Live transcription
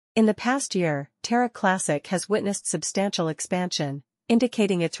In the past year, Terra Classic has witnessed substantial expansion,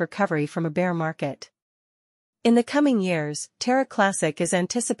 indicating its recovery from a bear market. In the coming years, Terra Classic is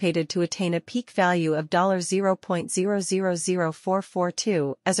anticipated to attain a peak value of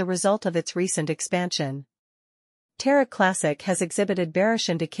 $0.000442 as a result of its recent expansion. Terra Classic has exhibited bearish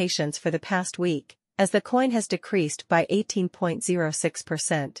indications for the past week, as the coin has decreased by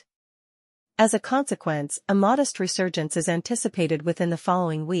 18.06%. As a consequence, a modest resurgence is anticipated within the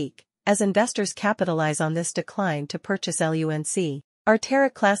following week, as investors capitalize on this decline to purchase LUNC. Our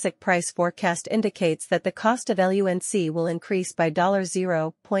Terra Classic price forecast indicates that the cost of LUNC will increase by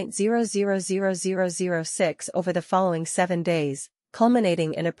 $0.000006 over the following 7 days,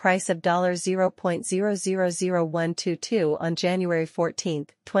 culminating in a price of $0.000122 on January 14,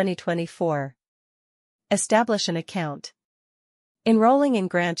 2024. Establish an account. Enrolling in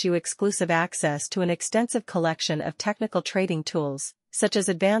grants you exclusive access to an extensive collection of technical trading tools, such as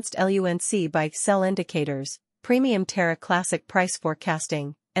advanced LUNC buy-sell indicators, premium Terra Classic price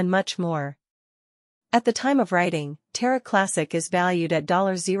forecasting, and much more. At the time of writing, Terra Classic is valued at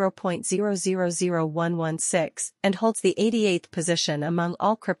 $0.000116 and holds the 88th position among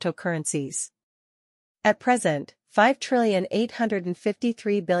all cryptocurrencies. At present,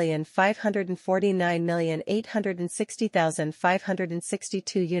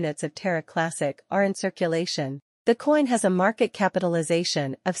 5,853,549,860,562 units of Terra Classic are in circulation. The coin has a market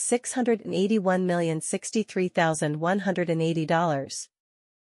capitalization of $681,063,180.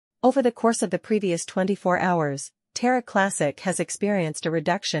 Over the course of the previous 24 hours, Terra Classic has experienced a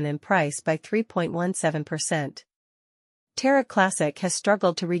reduction in price by 3.17%. Terra Classic has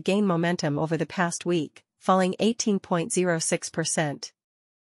struggled to regain momentum over the past week, falling 18.06%.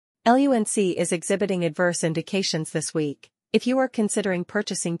 LUNC is exhibiting adverse indications this week. If you are considering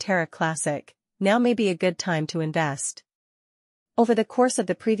purchasing Terra Classic, now may be a good time to invest. Over the course of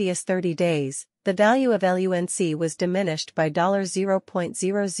the previous 30 days, the value of LUNC was diminished by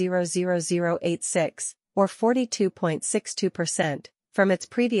 $0.000086, or 42.62%, from its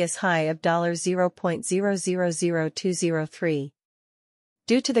previous high of $0.000203.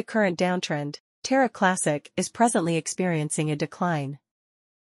 Due to the current downtrend, Terra Classic is presently experiencing a decline.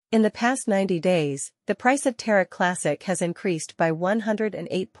 In the past 90 days, the price of Terra Classic has increased by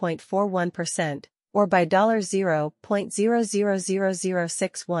 108.41%, or by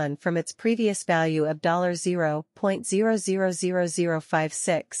 $0.000061 from its previous value of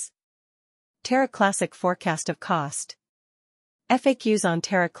 $0.000056. Terra Classic forecast of cost. FAQs on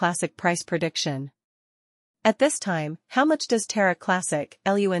Terra Classic price prediction. At this time, how much does Terra Classic,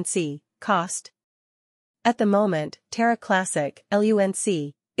 LUNC, cost? At the moment, Terra Classic,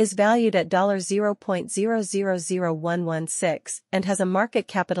 LUNC, is valued at $0.000116 and has a market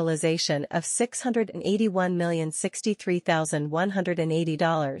capitalization of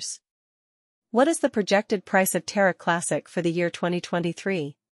 $681,063,180. What is the projected price of Terra Classic for the year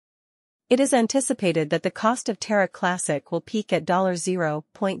 2023? It is anticipated that the cost of Terra Classic will peak at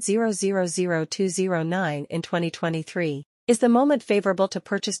 $0.000209 in 2023. Is the moment favorable to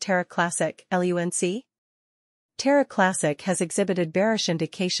purchase Terra Classic, LUNC? Terra Classic has exhibited bearish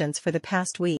indications for the past week.